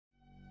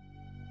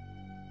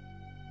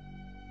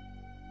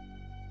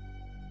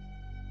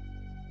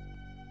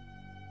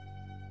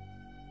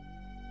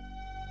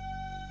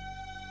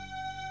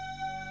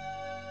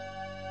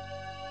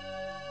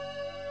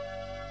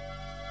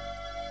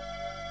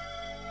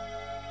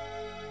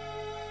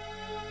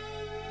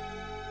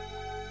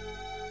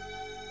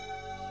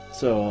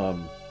So,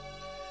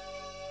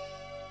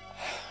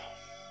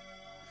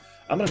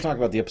 I'm going to talk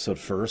about the episode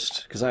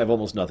first, because I have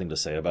almost nothing to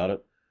say about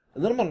it.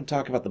 And then I'm going to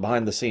talk about the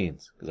behind the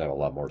scenes, because I have a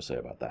lot more to say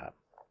about that.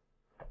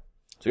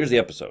 So here's the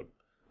episode.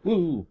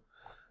 Woo!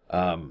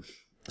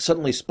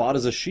 Suddenly Spot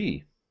is a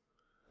she.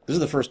 This is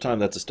the first time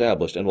that's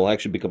established, and will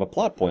actually become a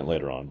plot point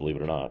later on, believe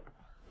it or not.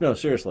 No,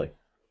 seriously.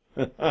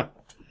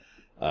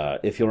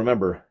 If you'll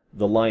remember,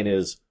 the line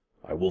is,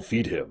 "I will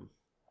feed him."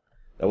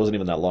 That wasn't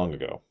even that long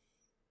ago.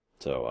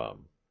 So,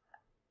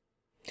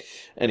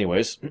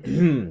 anyways,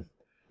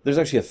 there's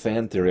actually a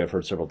fan theory I've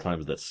heard several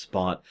times that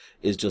Spot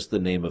is just the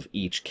name of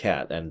each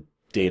cat, and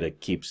Data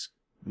keeps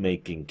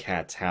making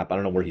cats happen. I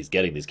don't know where he's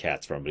getting these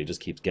cats from, but he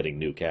just keeps getting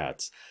new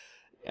cats.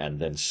 And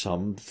then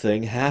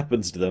something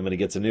happens to them and he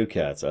gets a new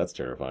cat, so that's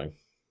terrifying.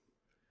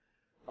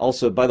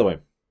 Also, by the way,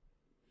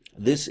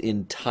 this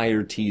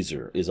entire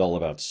teaser is all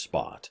about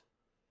Spot.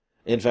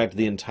 In fact,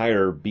 the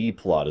entire B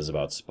plot is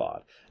about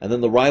Spot. And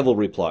then the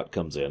rivalry plot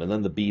comes in, and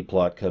then the B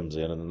plot comes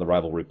in, and then the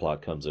rivalry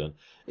plot comes in.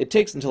 It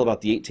takes until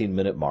about the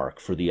 18-minute mark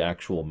for the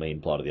actual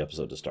main plot of the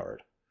episode to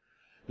start.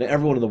 Now,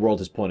 everyone in the world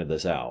has pointed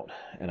this out,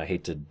 and I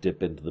hate to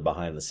dip into the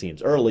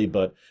behind-the-scenes early,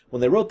 but when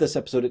they wrote this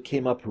episode, it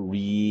came up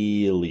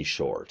really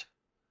short.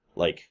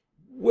 Like,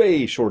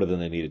 way shorter than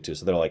they needed to.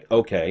 So they're like,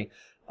 okay,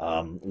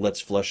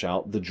 let's flesh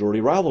out the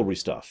Geordi rivalry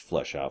stuff.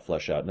 Flesh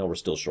out. No, we're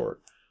still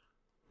short.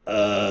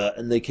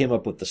 And they came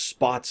up with the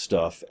Spot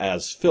stuff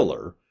as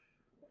filler,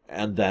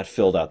 and that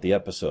filled out the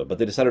episode. But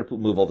they decided to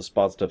move all the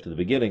Spot stuff to the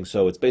beginning,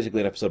 so it's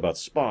basically an episode about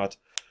Spot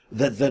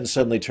that then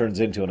suddenly turns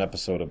into an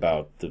episode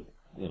about the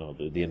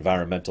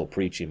environmental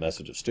preachy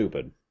message of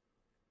stupid.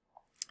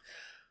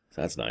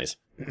 So that's nice.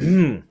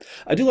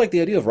 I do like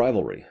the idea of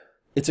rivalry.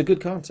 It's a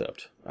good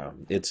concept.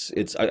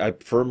 I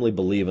firmly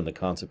believe in the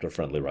concept of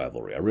friendly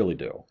rivalry. I really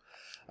do.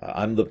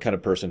 I'm the kind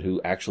of person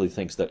who actually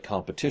thinks that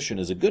competition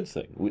is a good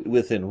thing,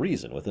 within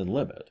reason, within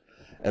limit.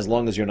 As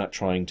long as you're not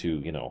trying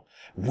to,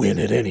 win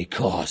at any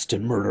cost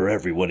and murder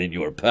everyone in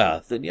your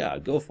path, then yeah,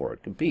 go for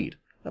it. Compete.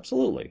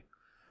 Absolutely.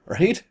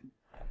 Right?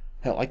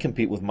 Hell, I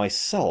compete with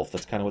myself.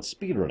 That's kind of what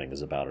speedrunning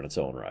is about in its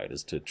own right,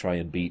 is to try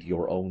and beat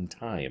your own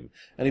time.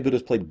 Anybody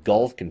who's played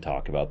golf can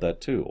talk about that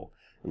too,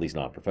 at least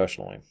not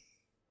professionally.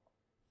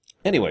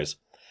 Anyways,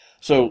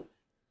 so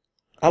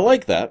I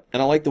like that,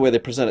 and I like the way they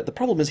present it. The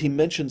problem is he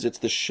mentions it's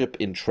the ship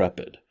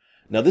Intrepid.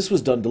 Now, this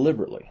was done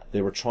deliberately.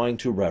 They were trying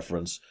to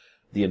reference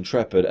the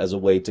Intrepid as a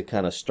way to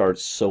kind of start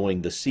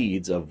sowing the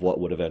seeds of what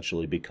would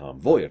eventually become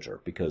Voyager,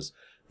 because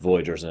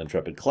Voyager's an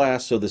Intrepid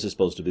class, so this is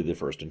supposed to be the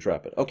first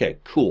Intrepid. Okay,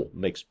 cool.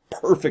 Makes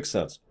perfect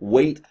sense.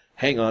 Wait,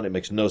 hang on, it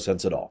makes no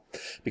sense at all.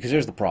 Because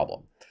here's the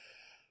problem.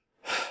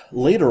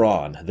 Later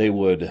on, they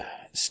would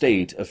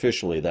state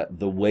officially that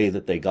the way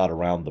that they got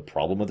around the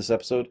problem of this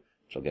episode,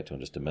 which I'll get to in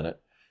just a minute,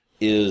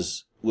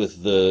 is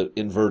with the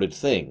inverted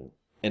thing.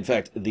 In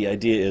fact, the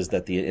idea is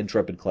that the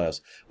Intrepid class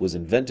was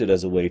invented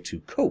as a way to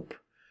cope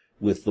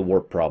with the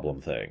warp problem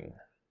thing.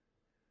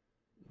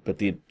 But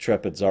the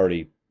Intrepid's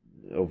already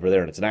over there,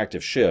 and it's an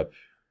active ship,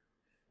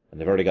 and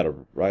they've already got a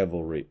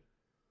rivalry.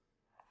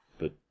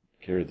 But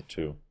carry the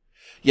two.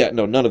 Yeah,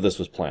 no, none of this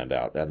was planned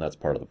out, and that's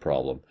part of the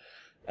problem.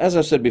 As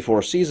I've said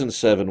before, Season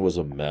 7 was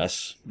a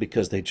mess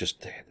because they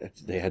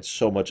had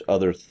so much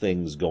other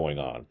things going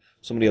on.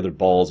 So many other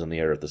balls in the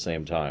air at the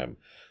same time.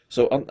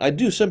 So I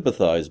do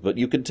sympathize, but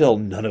you can tell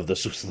none of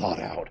this was thought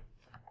out.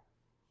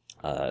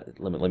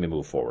 Let me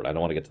move forward. I don't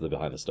want to get to the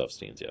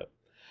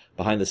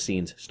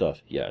behind-the-scenes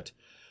stuff yet.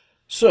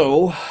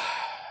 So,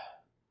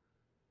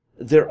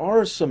 there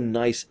are some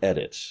nice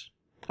edits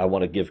I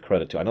want to give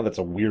credit to. I know that's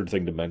a weird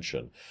thing to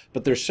mention,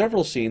 but there's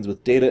several scenes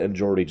with Data and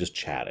Geordi just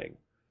chatting.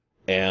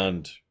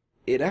 And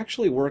it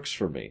actually works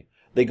for me.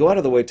 They go out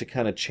of the way to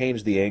kind of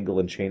change the angle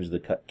and change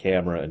the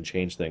camera and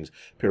change things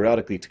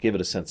periodically to give it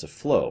a sense of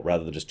flow,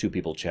 rather than just two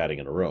people chatting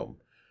in a room.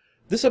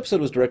 This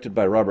episode was directed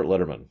by Robert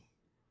Letterman,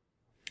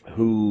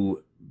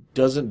 who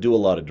doesn't do a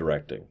lot of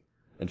directing.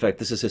 In fact,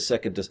 this is his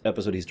second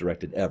episode he's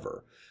directed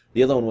ever.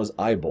 The other one was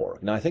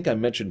Ybor. Now, I think I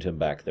mentioned him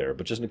back there,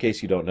 but just in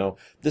case you don't know,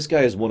 this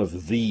guy is one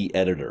of the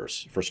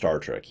editors for Star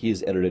Trek. He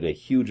has edited a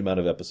huge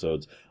amount of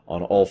episodes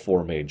on all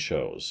 4 main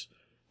shows.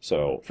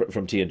 So,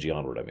 from TNG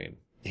onward, I mean.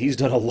 He's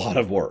done a lot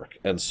of work,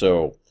 and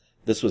so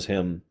this was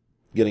him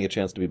getting a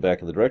chance to be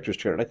back in the director's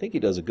chair, and I think he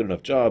does a good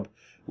enough job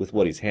with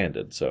what he's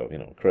handed, so,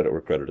 credit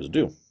where credit is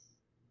due.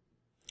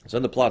 So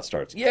then the plot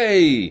starts.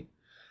 Yay!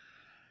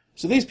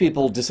 So these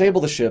people disable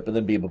the ship and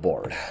then beam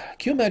aboard.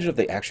 Can you imagine if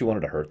they actually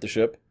wanted to hurt the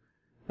ship?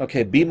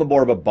 Okay, beam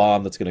aboard a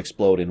bomb that's going to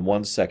explode in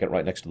 1 second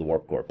right next to the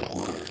warp core.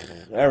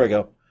 There we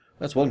go.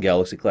 That's one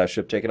Galaxy-class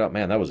ship taken out.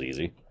 Man, that was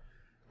easy.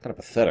 Kind of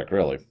pathetic,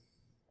 really.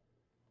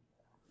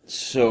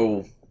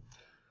 So,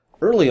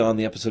 early on,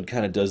 the episode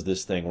kind of does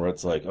this thing where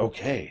it's like,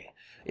 okay,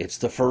 it's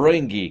the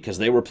Ferengi because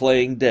they were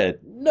playing dead.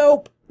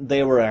 Nope.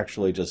 They were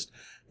actually just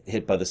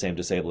hit by the same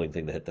disabling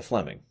thing that hit the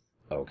Fleming.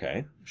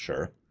 Okay,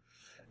 sure.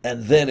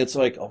 And then it's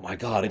like, oh my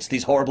god, it's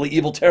these horribly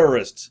evil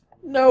terrorists.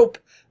 Nope.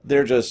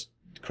 They're just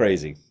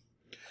crazy.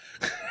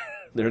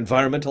 They're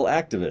environmental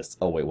activists.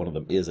 Oh wait, one of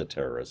them is a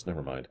terrorist.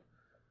 Never mind.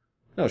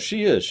 No,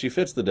 she is. She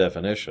fits the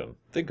definition.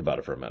 Think about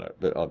it for a minute,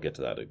 but I'll get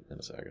to that in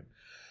a second.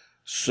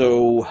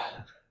 So,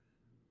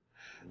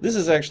 this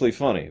is actually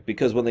funny,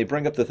 because when they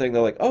bring up the thing,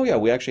 they're like, oh yeah,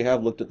 we actually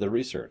have looked at the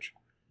research.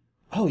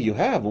 Oh, you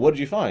have? Well, what did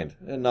you find?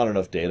 Not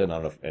enough data,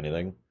 not enough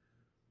anything.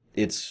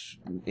 It's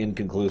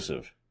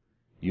inconclusive.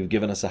 You've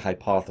given us a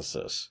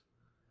hypothesis.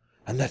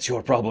 And that's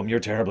your problem. You're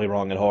terribly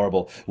wrong and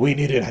horrible. We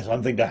needed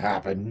something to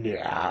happen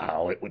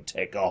now. It would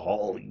take a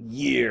whole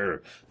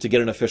year to get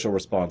an official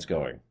response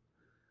going.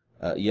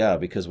 Yeah,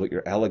 because what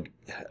you're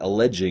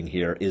alleging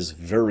here is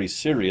very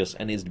serious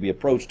and needs to be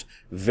approached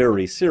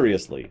very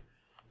seriously.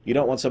 You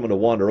don't want someone to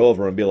wander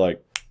over and be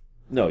like,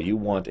 no, you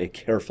want a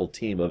careful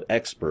team of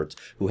experts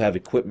who have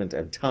equipment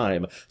and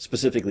time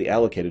specifically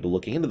allocated to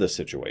looking into this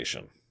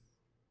situation.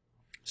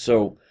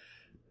 So,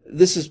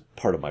 this is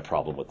part of my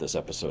problem with this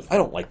episode. I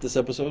don't like this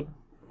episode.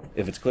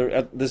 If it's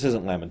clear, this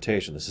isn't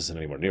Lamentation. This isn't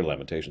anywhere near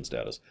Lamentation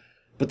status.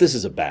 But this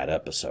is a bad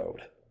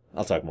episode.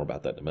 I'll talk more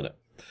about that in a minute.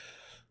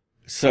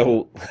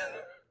 So,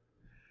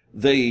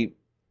 the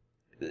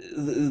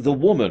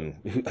woman,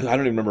 I don't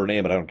even remember her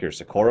name, but I don't care,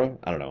 Sakura?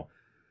 I don't know.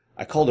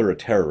 I called her a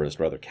terrorist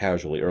rather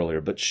casually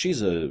earlier, but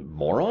she's a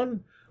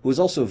moron who is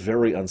also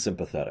very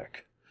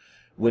unsympathetic.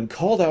 When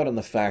called out on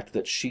the fact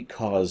that she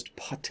caused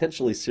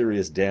potentially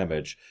serious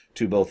damage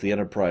to both the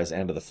Enterprise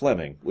and to the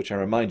Fleming, which I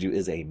remind you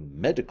is a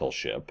medical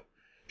ship,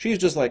 she's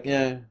just like,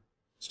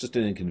 it's just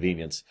an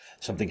inconvenience.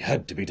 Something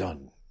had to be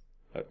done.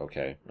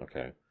 Okay.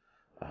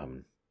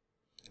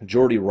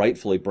 Geordi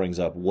rightfully brings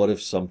up, what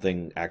if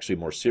something actually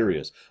more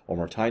serious or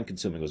more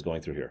time-consuming was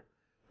going through here?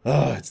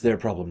 It's their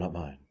problem, not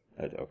mine.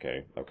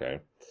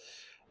 Okay.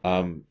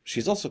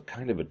 She's also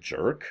kind of a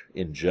jerk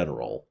in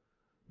general,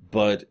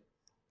 but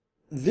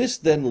this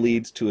then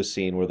leads to a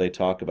scene where they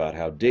talk about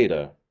how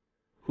Data,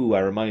 who I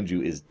remind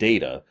you is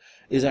Data,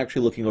 is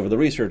actually looking over the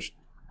research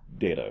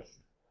data.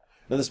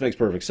 Now this makes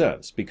perfect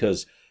sense,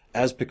 because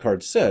as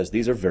Picard says,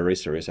 these are very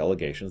serious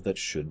allegations that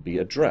should be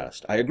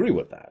addressed. I agree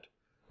with that.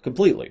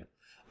 Completely.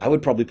 I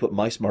would probably put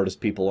my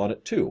smartest people on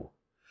it too.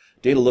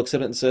 Data looks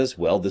at it and says,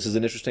 well, this is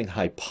an interesting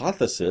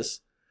hypothesis,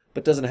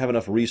 but doesn't have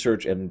enough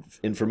research and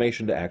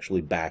information to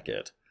actually back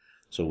it.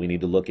 So we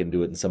need to look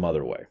into it in some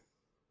other way.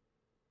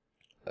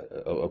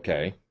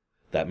 Okay,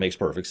 that makes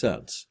perfect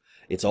sense.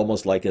 It's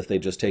almost like if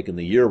they'd just taken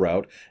the year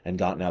route and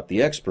gotten out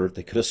the expert,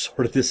 they could have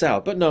sorted this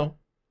out. But no,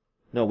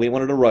 we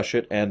wanted to rush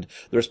it, and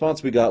the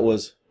response we got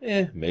was,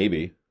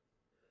 maybe.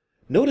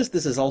 Notice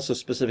this is also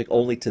specific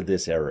only to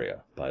this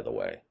area, by the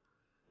way.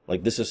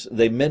 Like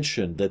they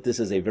mentioned that this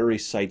is a very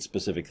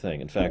site-specific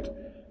thing. In fact,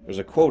 there's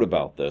a quote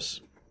about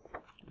this.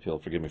 If you'll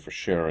forgive me for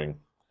sharing.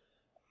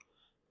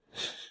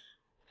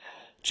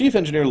 Chief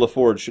Engineer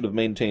LaForge should have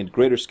maintained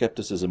greater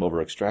skepticism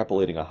over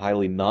extrapolating a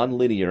highly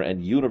nonlinear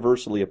and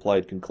universally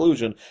applied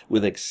conclusion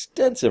with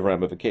extensive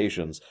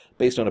ramifications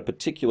based on a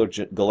particular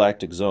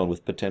galactic zone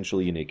with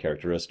potentially unique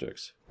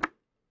characteristics.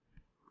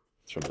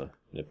 It's from the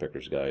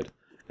Nitpicker's Guide.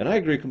 And I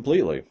agree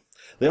completely.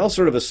 They all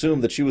sort of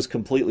assumed that she was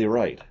completely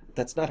right.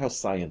 That's not how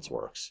science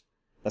works.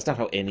 That's not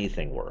how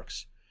anything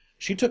works.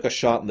 She took a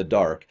shot in the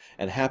dark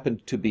and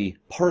happened to be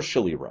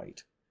partially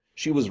right.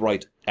 She was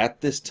right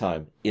at this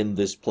time, in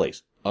this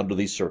place, under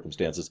these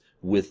circumstances,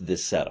 with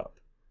this setup.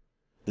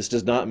 This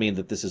does not mean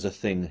that this is a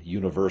thing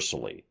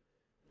universally.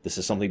 This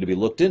is something to be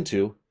looked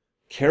into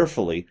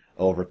carefully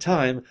over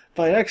time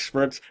by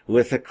experts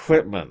with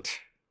equipment.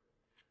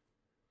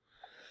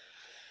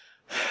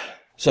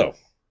 So,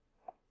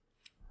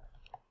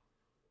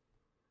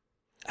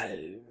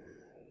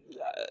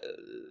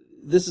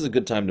 this is a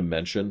good time to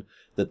mention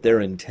that their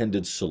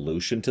intended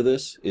solution to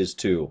this is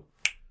to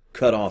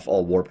cut off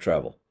all warp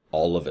travel,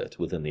 all of it,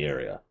 within the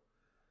area.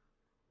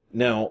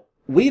 Now,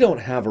 we don't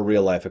have a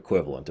real-life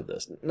equivalent of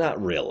this.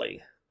 Not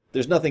really.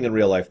 There's nothing in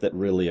real life that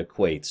really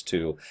equates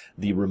to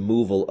the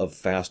removal of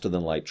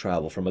faster-than-light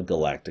travel from a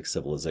galactic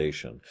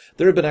civilization.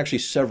 There have been actually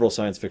several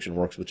science fiction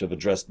works which have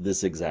addressed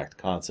this exact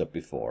concept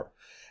before.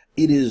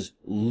 It is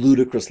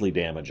ludicrously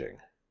damaging.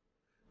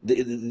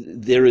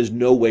 There is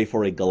no way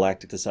for a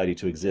galactic society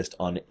to exist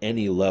on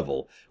any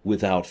level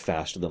without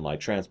faster-than-light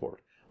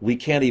transport. We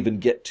can't even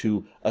get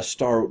to a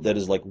star that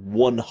is like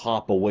one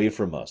hop away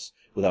from us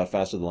without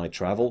faster-than-light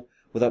travel,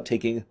 without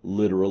taking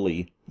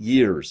literally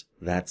years.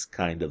 That's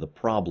kind of the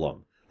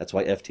problem. That's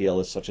why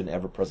FTL is such an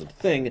ever-present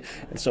thing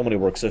in so many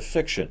works of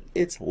fiction.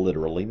 It's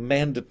literally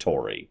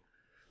mandatory.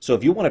 So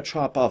if you want to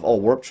chop off all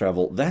warp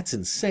travel, that's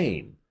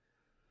insane.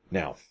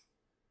 Now,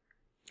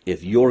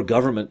 if your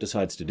government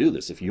decides to do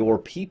this, if your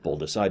people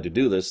decide to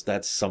do this,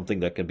 that's something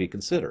that can be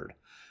considered.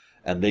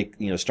 And they,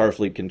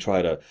 Starfleet can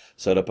try to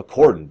set up a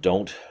cordon.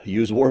 Don't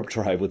use warp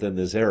drive within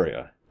this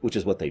area, which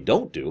is what they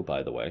don't do,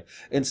 by the way.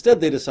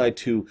 Instead, they decide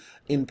to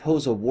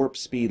impose a warp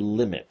speed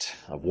limit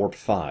of warp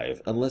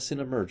 5, unless in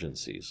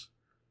emergencies.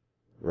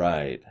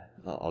 Right.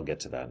 I'll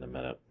get to that in a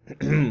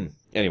minute.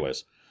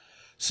 Anyways,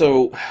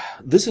 so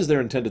this is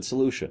their intended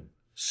solution.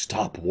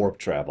 Stop warp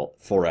travel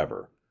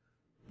forever.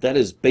 That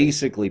is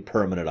basically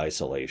permanent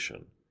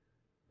isolation.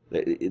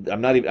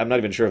 I'm not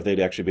even sure if they'd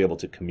actually be able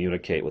to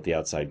communicate with the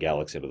outside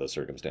galaxy under those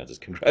circumstances.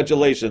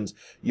 Congratulations,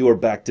 you are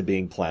back to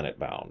being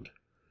planet-bound.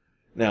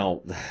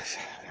 Now,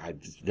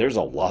 there's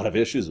a lot of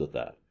issues with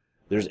that.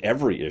 There's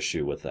every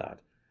issue with that.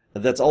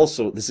 And that's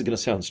also, this is going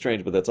to sound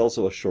strange, but that's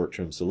also a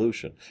short-term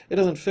solution. It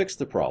doesn't fix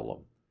the problem.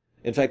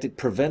 In fact, it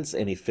prevents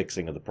any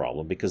fixing of the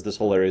problem because this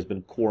whole area has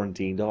been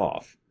quarantined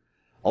off.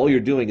 All you're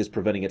doing is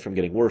preventing it from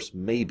getting worse,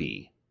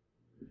 maybe.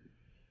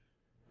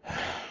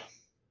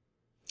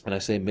 And I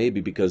say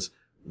maybe because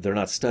they're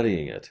not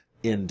studying it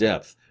in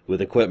depth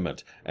with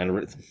equipment.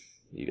 And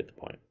you get the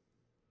point.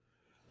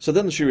 So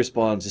then she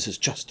responds, this is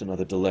just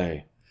another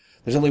delay.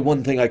 There's only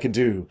one thing I can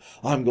do.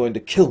 I'm going to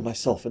kill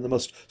myself in the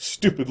most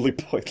stupidly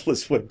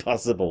pointless way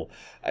possible.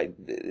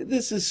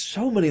 This is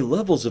so many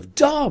levels of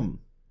dumb.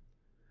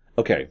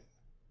 Okay,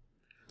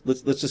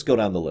 let's just go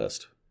down the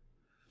list.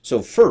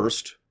 So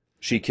first,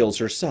 she kills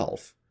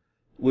herself,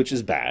 which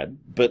is bad,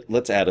 but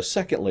let's add a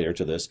second layer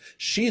to this.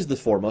 She's the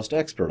foremost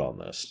expert on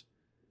this.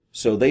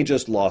 So they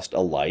just lost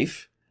a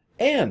life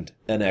and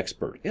an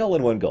expert, all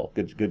in one go.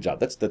 Good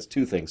job. That's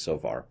two things so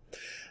far.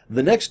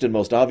 The next and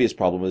most obvious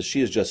problem is she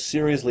has just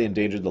seriously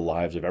endangered the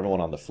lives of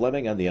everyone on the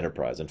Fleming and the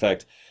Enterprise. In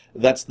fact,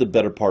 that's the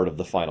better part of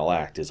the final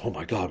act is, oh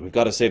my God, we've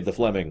got to save the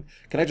Fleming.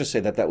 Can I just say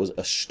that was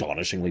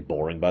astonishingly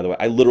boring, by the way?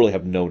 I literally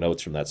have no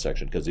notes from that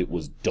section because it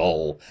was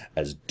dull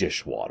as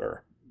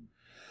dishwater.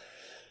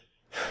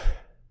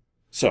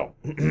 So,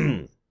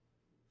 that's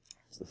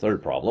the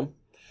third problem.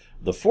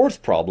 The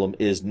fourth problem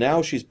is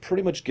now she's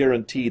pretty much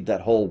guaranteed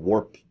that whole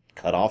warp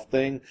cutoff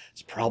thing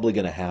is probably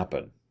going to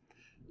happen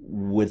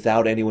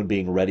without anyone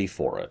being ready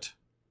for it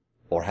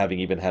or having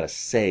even had a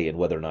say in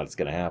whether or not it's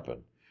going to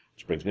happen.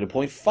 Which brings me to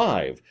point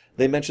 5.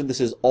 They mentioned this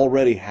is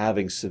already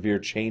having severe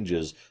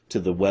changes to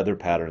the weather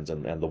patterns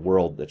and the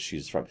world that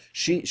she's from.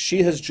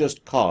 She has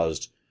just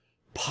caused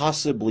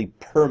possibly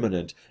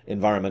permanent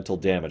environmental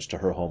damage to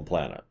her home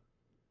planet.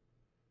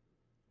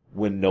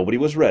 When nobody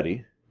was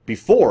ready,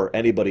 before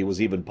anybody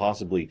was even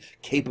possibly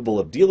capable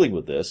of dealing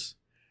with this,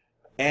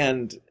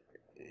 and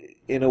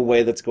in a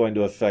way that's going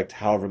to affect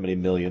however many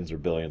millions or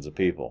billions of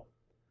people.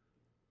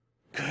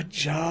 Good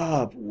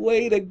job!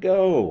 Way to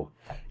go!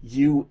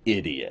 You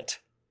idiot.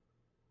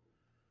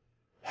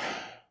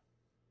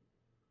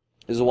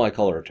 This is why I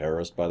call her a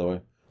terrorist, by the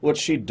way. What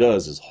she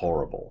does is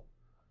horrible,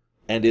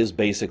 and is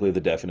basically the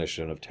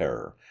definition of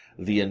terror.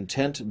 The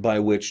intent by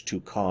which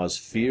to cause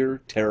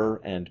fear,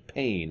 terror, and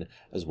pain,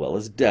 as well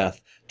as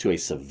death, to a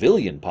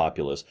civilian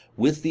populace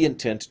with the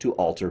intent to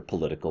alter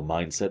political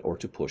mindset or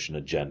to push an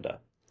agenda.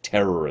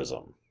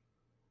 Terrorism.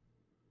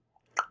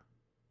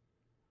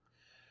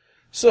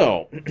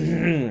 So,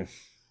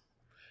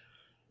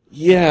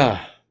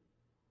 yeah.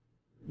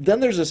 Then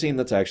there's a scene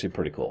that's actually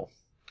pretty cool.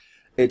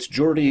 It's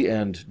Geordi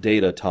and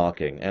Data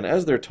talking, and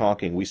as they're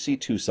talking, we see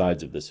two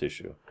sides of this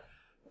issue.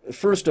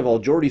 First of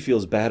all, Geordi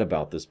feels bad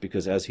about this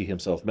because, as he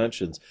himself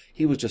mentions,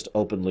 he was just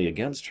openly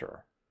against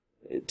her.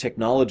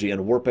 Technology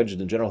and warp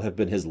engines in general have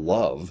been his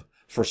love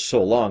for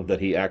so long that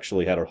he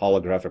actually had a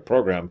holographic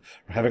program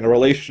having a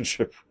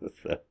relationship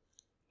with them.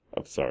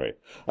 I'm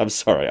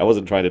sorry. I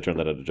wasn't trying to turn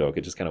that into a joke.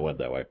 It just kind of went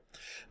that way.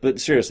 But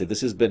seriously,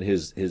 this has been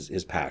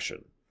his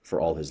passion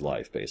for all his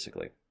life,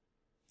 basically.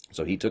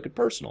 So he took it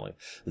personally.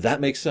 That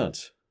makes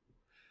sense.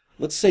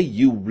 Let's say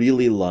you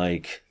really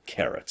like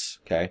carrots,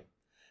 okay?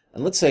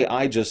 And let's say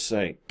I just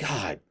say,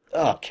 God,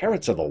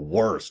 carrots are the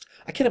worst.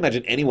 I can't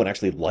imagine anyone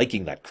actually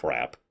liking that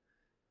crap.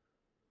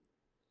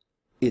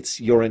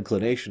 It's your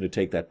inclination to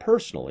take that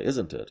personally,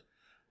 isn't it?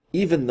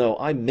 Even though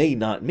I may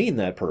not mean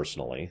that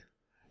personally,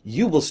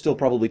 you will still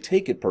probably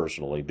take it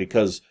personally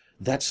because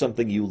that's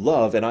something you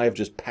love and I have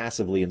just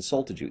passively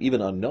insulted you,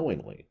 even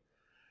unknowingly.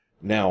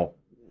 Now,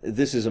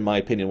 this is, in my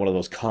opinion, one of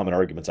those common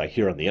arguments I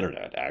hear on the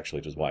internet, actually,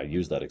 which is why I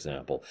use that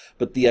example.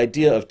 But the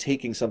idea of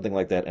taking something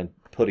like that and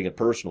putting it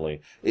personally,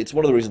 it's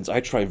one of the reasons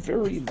I try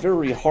very,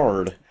 very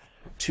hard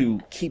to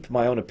keep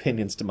my own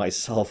opinions to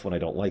myself when I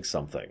don't like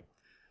something.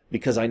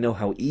 Because I know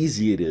how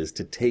easy it is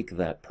to take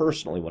that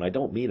personally when I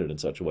don't mean it in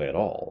such a way at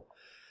all.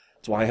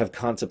 That's why I have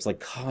concepts like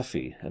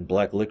coffee and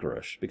black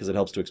licorice, because it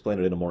helps to explain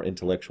it in a more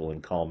intellectual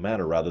and calm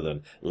manner rather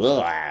than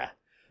blah,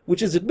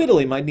 which is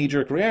admittedly my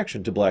knee-jerk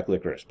reaction to black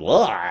licorice.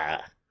 Blah.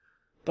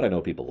 But I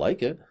know people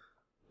like it.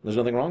 There's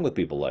nothing wrong with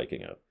people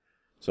liking it.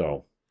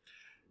 So,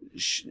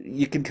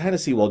 you can kind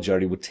of see why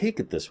Geordi would take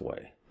it this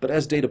way. But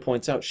as Data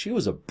points out, she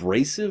was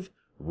abrasive,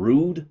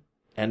 rude,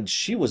 and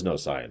she was no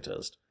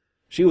scientist.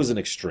 She was an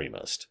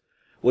extremist.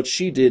 What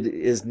she did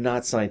is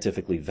not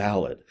scientifically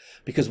valid,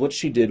 because what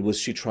she did was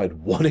she tried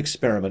one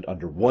experiment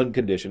under one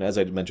condition, as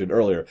I mentioned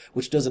earlier,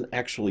 which doesn't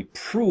actually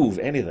prove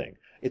anything.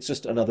 It's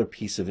just another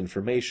piece of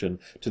information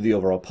to the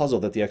overall puzzle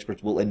that the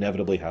experts will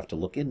inevitably have to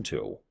look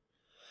into.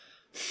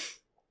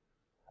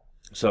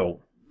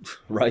 So,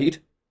 right?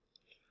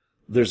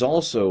 There's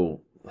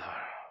also,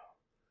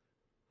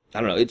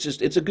 I don't know,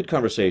 it's a good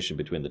conversation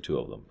between the two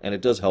of them, and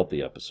it does help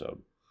the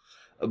episode.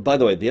 By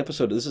the way, the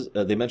episode, this is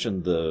they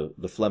mentioned the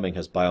Fleming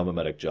has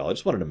biomimetic gel. I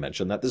just wanted to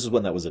mention that. This is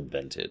when that was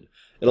invented.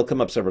 It'll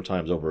come up several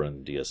times over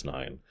in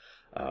DS9.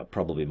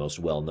 Probably most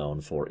well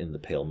known for In the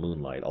Pale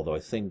Moonlight, although I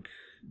think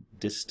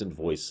Distant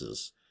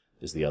Voices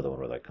is the other one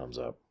where that comes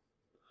up.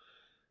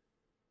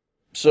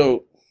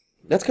 So,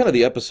 that's kind of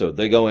the episode.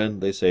 They go in,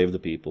 they save the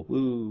people.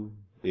 Woo!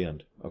 The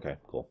end. Okay,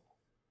 cool.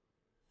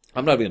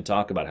 I'm not even going to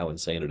talk about how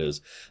insane it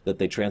is that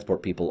they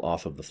transport people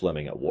off of the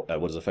Fleming at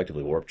what is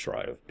effectively warp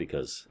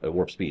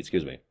speed,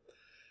 excuse me.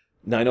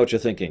 Now, I know what you're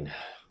thinking.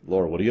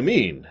 Laura, what do you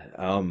mean?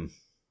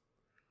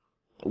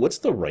 What's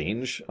the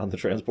range on the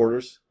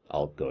transporters?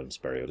 I'll go ahead and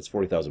spare you. It's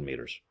 40,000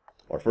 meters.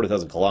 Or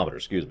 40,000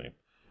 kilometers, excuse me.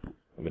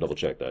 Let me double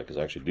check that, because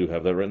I actually do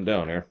have that written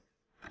down here.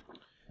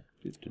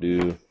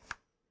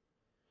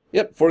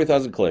 Yep,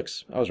 40,000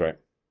 clicks. I was right.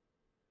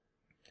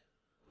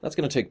 That's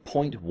going to take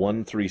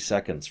 0.13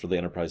 seconds for the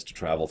Enterprise to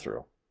travel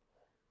through.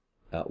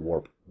 At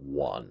warp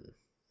 1.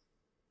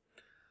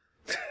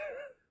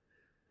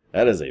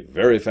 That is a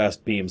very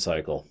fast beam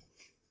cycle.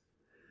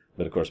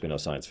 But of course we know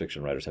science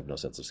fiction writers have no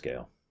sense of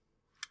scale.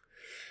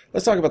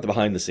 Let's talk about the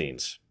behind the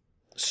scenes.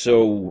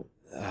 So,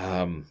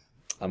 I'm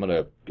going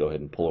to go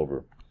ahead and pull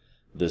over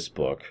this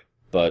book.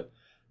 But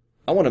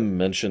I want to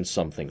mention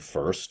something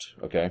first,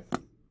 okay?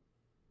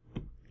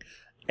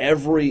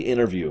 Every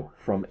interview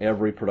from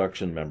every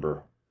production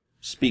member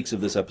speaks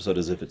of this episode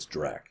as if it's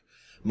Drac.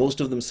 Most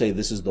of them say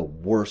this is the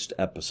worst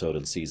episode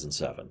in Season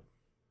 7.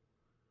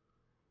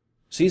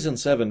 Season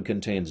 7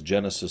 contains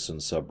Genesis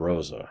and Sub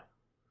Rosa,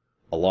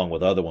 along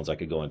with other ones I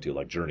could go into,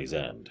 like Journey's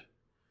End.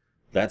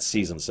 That's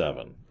Season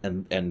 7.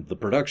 And the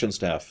production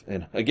staff,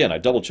 and again, I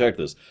double-checked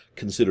this,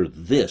 consider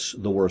this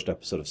the worst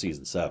episode of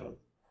Season 7.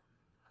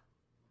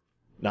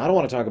 Now, I don't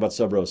want to talk about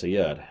Sub Rosa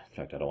yet. In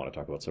fact, I don't want to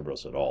talk about Sub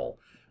Rosa at all.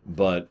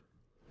 But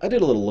I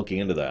did a little looking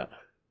into that.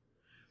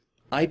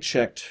 I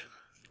checked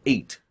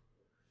 8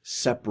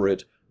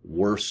 separate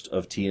worst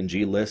of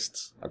TNG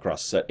lists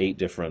across 8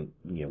 different,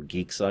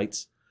 geek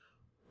sites.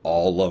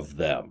 All of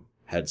them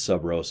had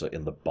Sub Rosa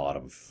in the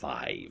bottom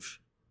 5.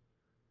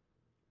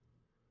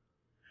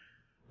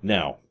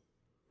 Now,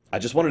 I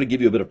just wanted to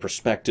give you a bit of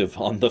perspective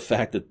on the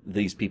fact that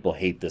these people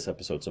hate this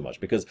episode so much,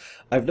 because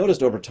I've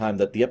noticed over time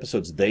that the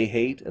episodes they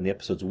hate and the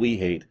episodes we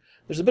hate,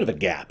 there's a bit of a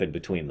gap in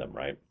between them,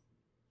 right?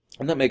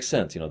 And that makes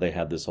sense. They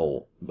had this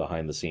whole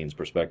behind-the-scenes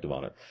perspective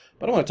on it.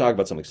 But I want to talk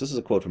about something. So this is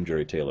a quote from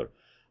Jerry Taylor.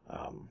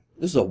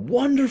 This is a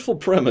wonderful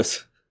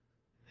premise.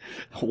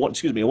 A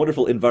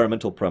wonderful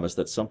environmental premise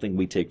that something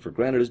we take for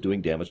granted is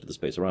doing damage to the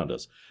space around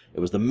us. It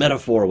was the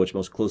metaphor which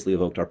most closely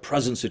evoked our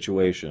present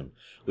situation.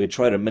 We had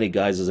tried on many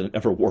guises and it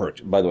never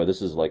worked. By the way,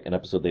 this is like an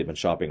episode they've been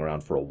shopping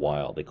around for a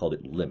while. They called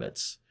it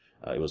Limits.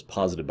 It was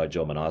posited by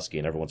Joe Menosky,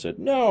 and everyone said,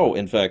 no!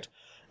 In fact,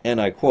 and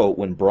I quote,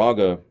 when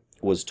Braga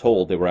was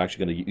told they were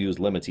actually going to use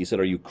Limits, he said,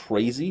 are you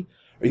crazy?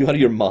 Are you out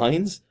of your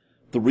minds?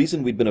 The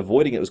reason we'd been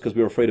avoiding it was because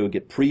we were afraid it would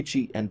get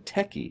preachy and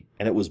techy,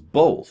 and it was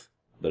both.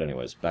 But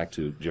anyways, back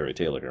to Jerry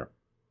Taylor here.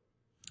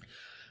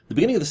 The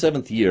beginning of the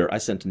 7th year, I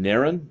sent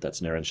Naren, that's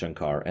Naren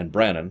Shankar, and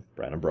Brannon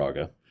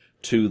Braga,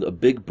 to a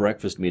big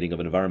breakfast meeting of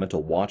an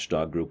environmental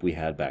watchdog group we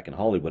had back in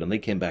Hollywood, and they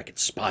came back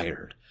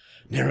inspired.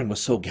 Naren was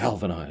so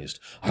galvanized.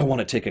 I want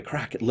to take a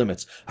crack at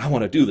Limits. I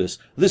want to do this.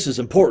 This is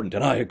important,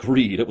 and I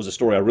agreed. It was a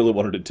story I really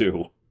wanted to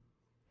do.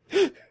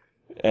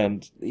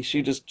 And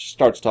she just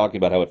starts talking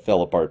about how it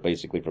fell apart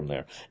basically from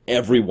there.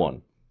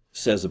 Everyone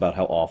says about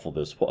how awful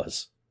this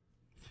was.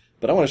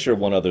 But I want to share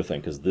one other thing,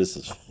 because this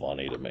is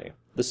funny to me.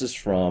 This is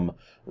from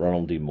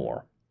Ronald D.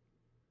 Moore.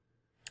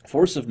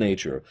 Force of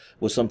nature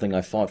was something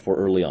I fought for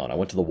early on. I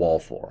went to the wall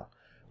for.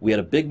 We had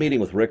a big meeting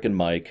with Rick and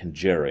Mike and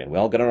Jerry, and we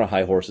all got on our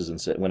high horses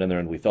and went in there,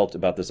 and we felt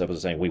about this episode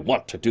saying, we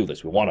want to do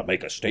this. We want to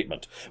make a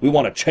statement. We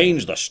want to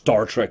change the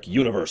Star Trek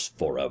universe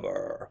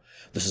forever.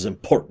 This is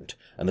important,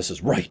 and this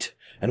is right,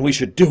 and we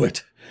should do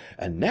it.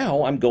 And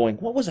now I'm going,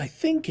 what was I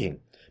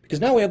thinking?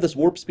 Because now we have this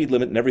warp speed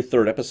limit, and every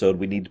 3rd episode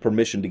we need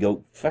permission to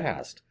go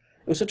fast.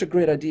 It was such a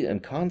great idea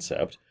and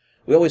concept.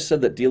 We always said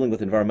that dealing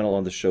with environmental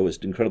on the show is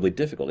incredibly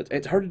difficult.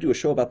 It's hard to do a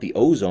show about the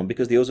ozone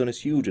because the ozone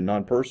is huge and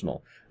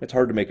non-personal. It's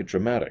hard to make it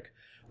dramatic.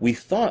 We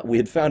thought we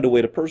had found a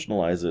way to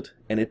personalize it,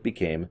 and it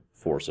became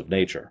Force of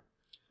Nature.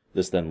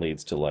 This then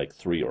leads to like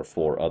 3 or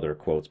 4 other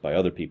quotes by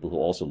other people who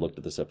also looked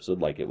at this episode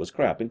like it was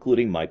crap,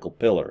 including Michael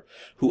Piller,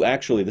 who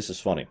actually, this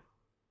is funny.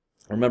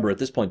 Remember, at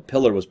this point,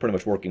 Piller was pretty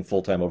much working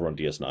full-time over on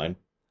DS9.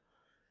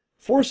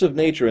 Force of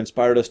Nature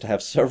inspired us to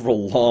have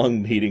several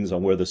long meetings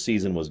on where the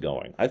season was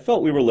going. I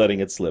felt we were letting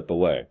it slip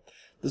away.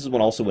 This is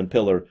when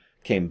Piller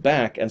came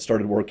back and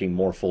started working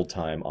more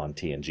full-time on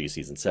TNG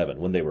Season 7,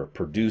 when they were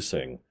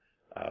producing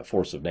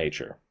Force of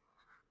Nature.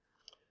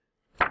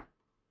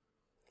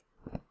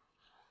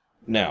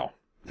 Now,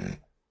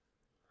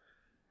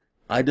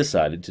 I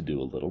decided to do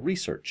a little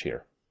research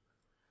here.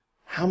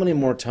 How many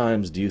more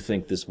times do you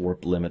think this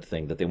warp limit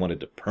thing that they wanted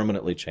to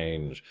permanently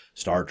change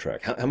Star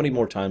Trek, how many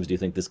more times do you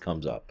think this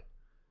comes up?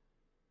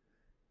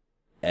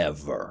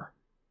 Ever.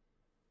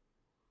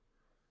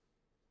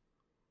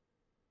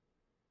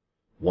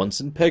 Once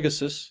in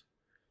Pegasus,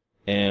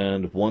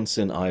 and once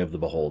in Eye of the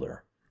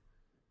Beholder.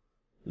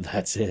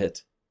 That's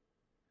it.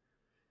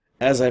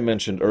 As I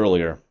mentioned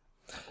earlier,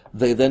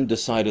 They then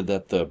decided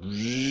that the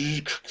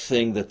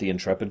thing that the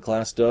Intrepid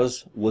class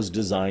does was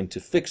designed to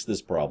fix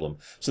this problem,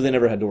 so they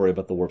never had to worry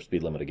about the warp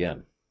speed limit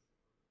again.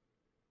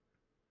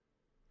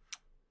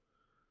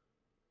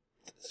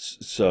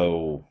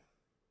 So,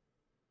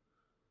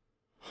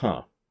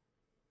 huh.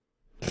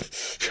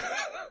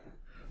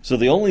 So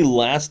the only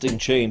lasting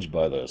change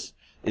by this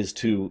is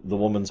to the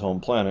woman's home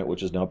planet,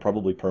 which is now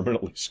probably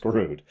permanently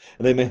screwed.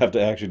 And they may have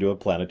to actually do a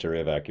planetary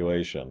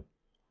evacuation.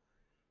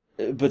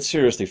 But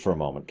seriously, for a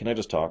moment, can I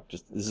just talk?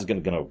 This is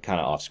going to kind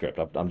of off script.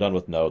 I'm done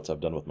with notes. I'm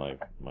done with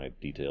my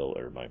detail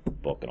or my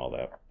book and all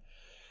that.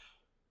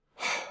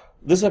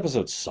 This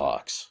episode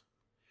sucks.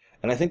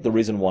 And I think the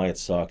reason why it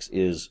sucks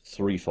is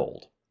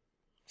threefold.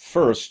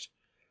 First,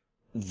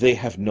 they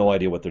have no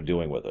idea what they're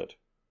doing with it.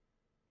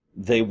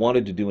 They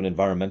wanted to do an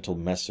environmental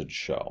message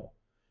show.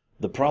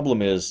 The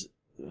problem is,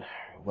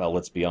 well,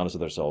 let's be honest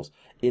with ourselves.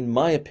 In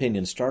my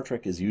opinion, Star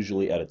Trek is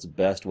usually at its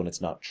best when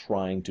it's not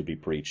trying to be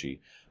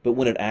preachy, but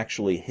when it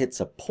actually hits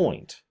a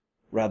point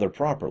rather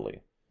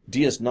properly.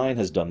 DS9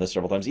 has done this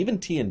several times. Even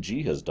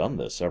TNG has done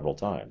this several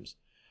times.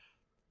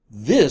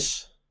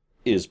 This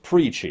is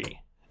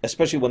preachy,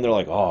 especially when they're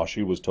like, oh,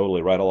 she was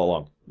totally right all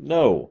along.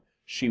 No,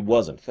 she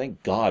wasn't.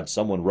 Thank God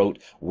someone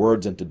wrote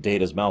words into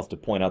Data's mouth to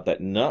point out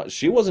that no,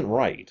 she wasn't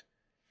right.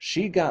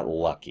 She got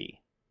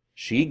lucky.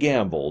 She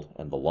gambled,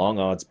 and the long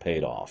odds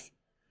paid off.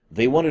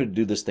 They wanted to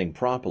do this thing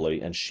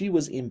properly, and she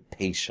was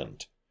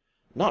impatient.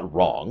 Not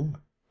wrong,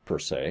 per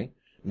se.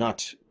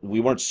 We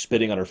weren't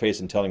spitting on her face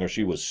and telling her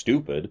she was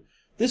stupid.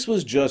 This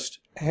was just,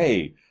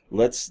 hey,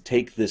 let's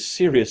take this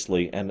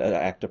seriously and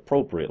act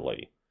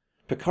appropriately.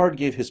 Picard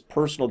gave his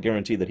personal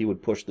guarantee that he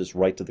would push this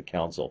right to the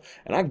Council,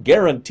 and I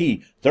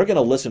guarantee they're going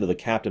to listen to the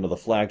captain of the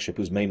flagship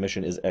whose main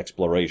mission is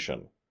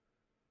exploration.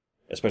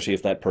 Especially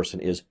if that person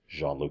is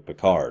Jean-Luc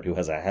Picard, who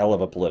has a hell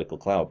of a political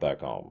clout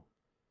back home.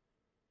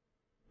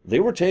 They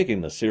were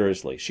taking this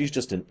seriously. She's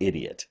just an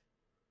idiot.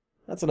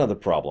 That's another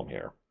problem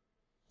here.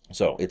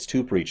 So, it's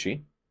too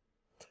preachy.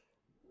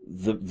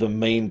 The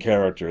main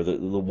character, the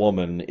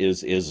woman,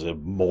 is a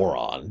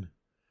moron.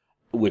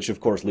 Which, of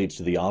course, leads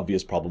to the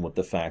obvious problem with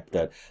the fact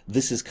that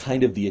this is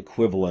kind of the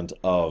equivalent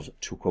of,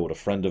 to quote a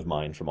friend of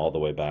mine from all the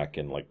way back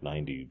in, like,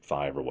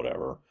 95 or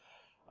whatever,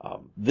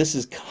 this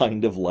is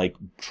kind of like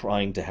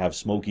trying to have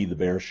Smokey the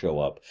Bear show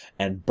up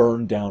and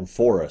burn down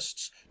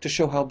forests to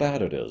show how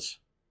bad it is.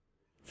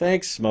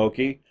 Thanks,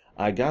 Smokey.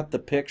 I got the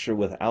picture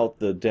without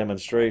the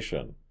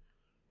demonstration.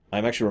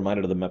 I'm actually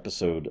reminded of the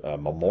episode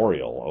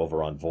Memorial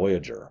over on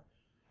Voyager.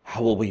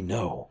 How will we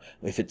know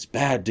if it's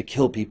bad to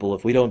kill people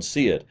if we don't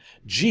see it?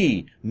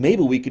 Gee,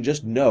 maybe we can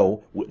just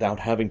know, without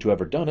having to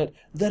ever done it,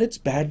 that it's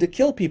bad to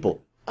kill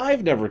people.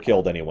 I've never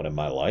killed anyone in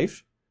my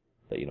life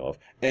that you know of.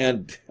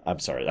 And, I'm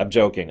sorry, I'm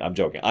joking.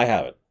 I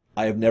haven't.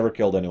 I have never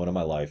killed anyone in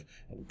my life,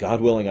 and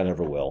God willing, I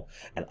never will.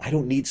 And I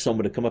don't need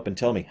someone to come up and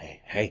tell me,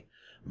 hey,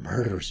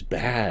 murder's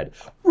bad.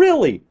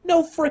 Really?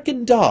 No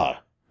frickin' duh.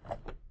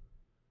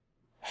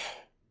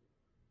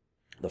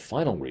 The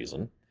final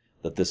reason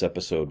that this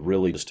episode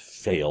really just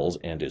fails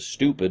and is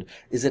stupid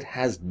is it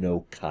has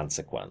no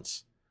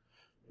consequence.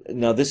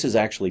 Now, this is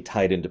actually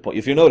tied into...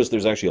 If you notice,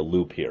 there's actually a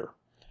loop here.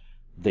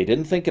 They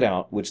didn't think it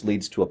out, which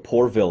leads to a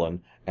poor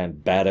villain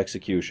and bad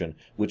execution,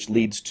 which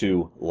leads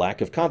to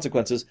lack of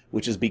consequences,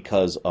 which is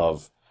because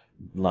of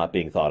not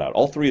being thought out.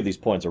 All three of these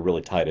points are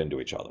really tied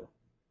into each other.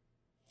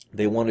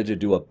 They wanted to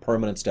do a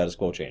permanent status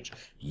quo change.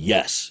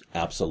 Yes,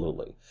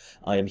 absolutely.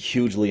 I am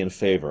hugely in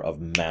favor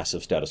of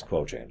massive status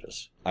quo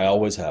changes. I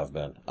always have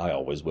been. I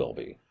always will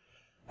be.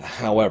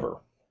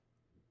 However,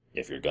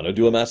 if you're going to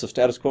do a massive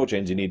status quo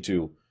change, you need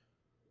to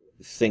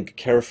think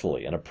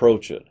carefully and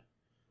approach it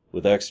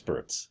with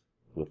experts,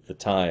 with the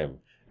time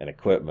and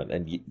equipment,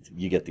 and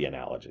you get the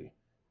analogy.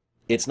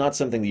 It's not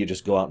something that you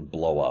just go out and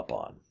blow up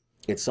on.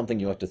 It's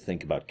something you have to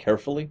think about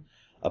carefully,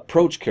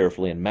 approach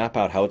carefully, and map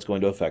out how it's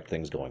going to affect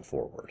things going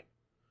forward.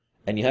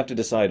 And you have to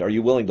decide, are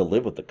you willing to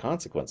live with the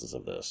consequences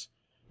of this?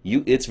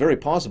 It's very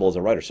possible as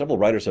a writer. Several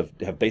writers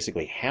have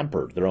basically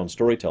hampered their own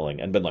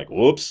storytelling and been like,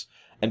 whoops,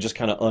 and just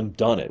kind of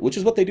undone it, which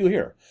is what they do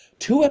here.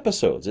 2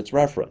 episodes, it's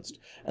referenced.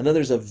 And then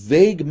there's a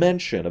vague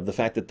mention of the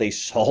fact that they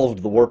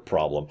solved the warp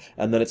problem,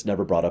 and then it's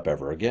never brought up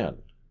ever again.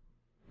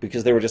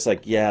 Because they were just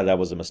like, yeah, that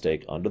was a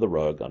mistake, under the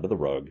rug, under the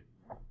rug.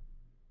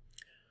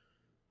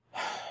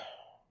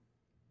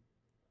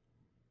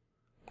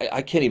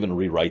 I can't even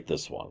rewrite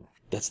this one.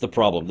 That's the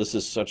problem. This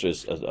is such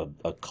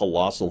a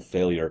colossal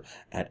failure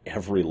at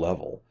every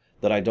level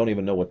that I don't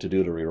even know what to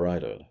do to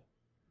rewrite it.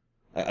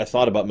 I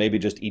thought about maybe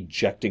just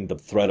ejecting the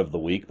thread of the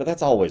week, but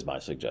that's always my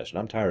suggestion.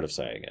 I'm tired of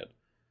saying it.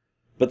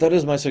 But that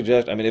is my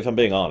suggestion. I mean, if I'm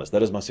being honest,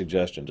 that is my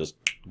suggestion. Just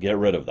get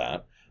rid of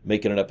that.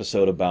 Make it an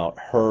episode about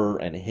her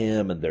and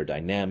him and their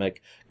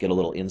dynamic. Get a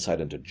little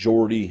insight into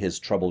Geordi, his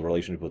troubled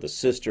relationship with his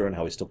sister, and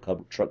how he's still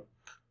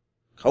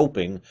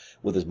coping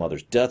with his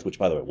mother's death, which,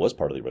 by the way, was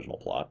part of the original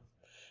plot,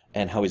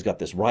 and how he's got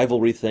this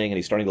rivalry thing, and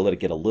he's starting to let it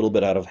get a little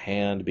bit out of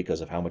hand because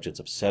of how much it's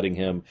upsetting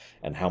him,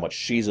 and how much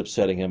she's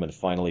upsetting him, and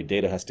finally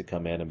Data has to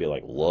come in and be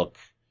like, look,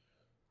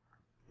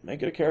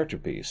 make it a character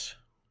piece.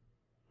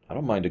 I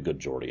don't mind a good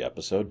Geordie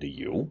episode. Do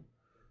you?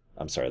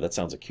 I'm sorry, that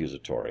sounds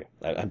accusatory.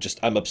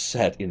 I'm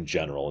upset in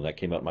general, and that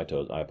came out my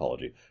toes. I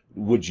apologize.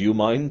 Would you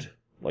mind,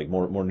 like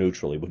more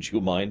neutrally, would you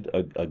mind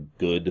a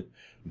good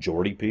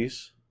Geordie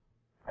piece?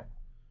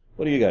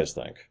 What do you guys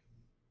think?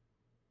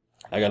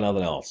 I got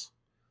nothing else.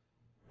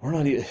 We're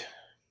not even...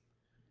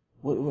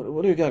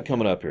 What do you got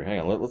coming up here?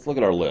 Hang on, let's look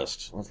at our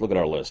list. Let's look at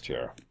our list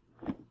here.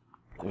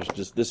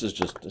 This is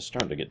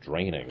starting to get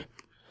draining.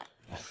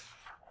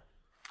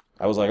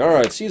 I was like, all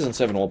right, season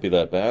 7 won't be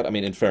that bad. I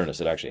mean, in fairness,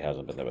 it actually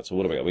hasn't been that bad. So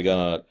what do we got? We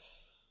got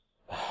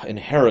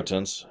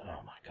Inheritance. Oh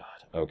my God.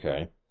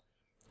 Okay.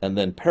 And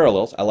then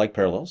Parallels. I like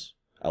Parallels.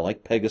 I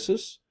like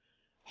Pegasus.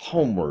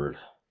 Homeward.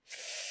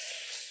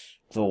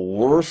 The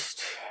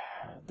worst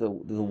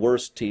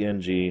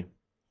TNG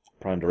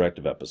Prime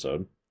Directive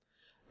episode.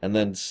 And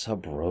then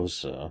Sub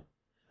Rosa.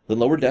 Then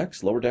Lower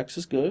Decks. Lower Decks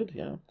is good,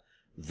 yeah.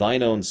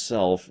 Thine Own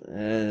Self.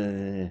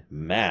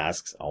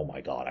 Masks. Oh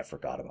my God, I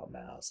forgot about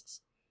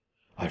Masks.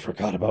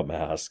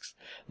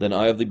 Then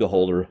Eye of the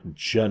Beholder,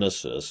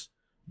 Genesis,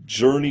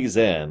 Journey's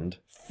End,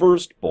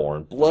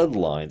 Firstborn,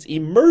 Bloodlines,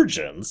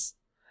 Emergence,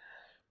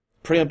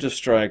 Preemptive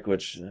Strike,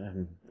 which,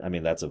 I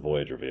mean, that's a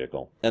Voyager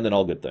vehicle, and then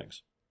All Good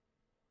Things.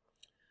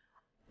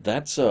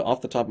 That's,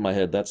 off the top of my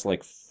head, that's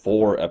like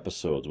 4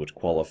 episodes which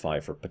qualify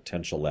for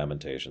potential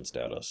lamentation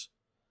status.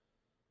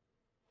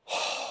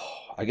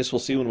 I guess we'll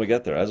see when we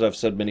get there. As I've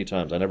said many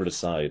times, I never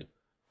decide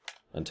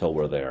until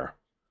we're there.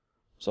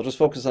 So I'll just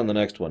focus on the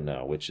next one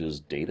now, which is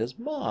Data's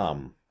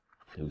mom,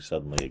 who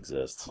suddenly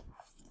exists.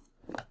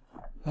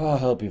 I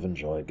hope you've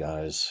enjoyed,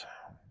 guys.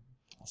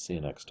 I'll see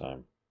you next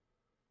time.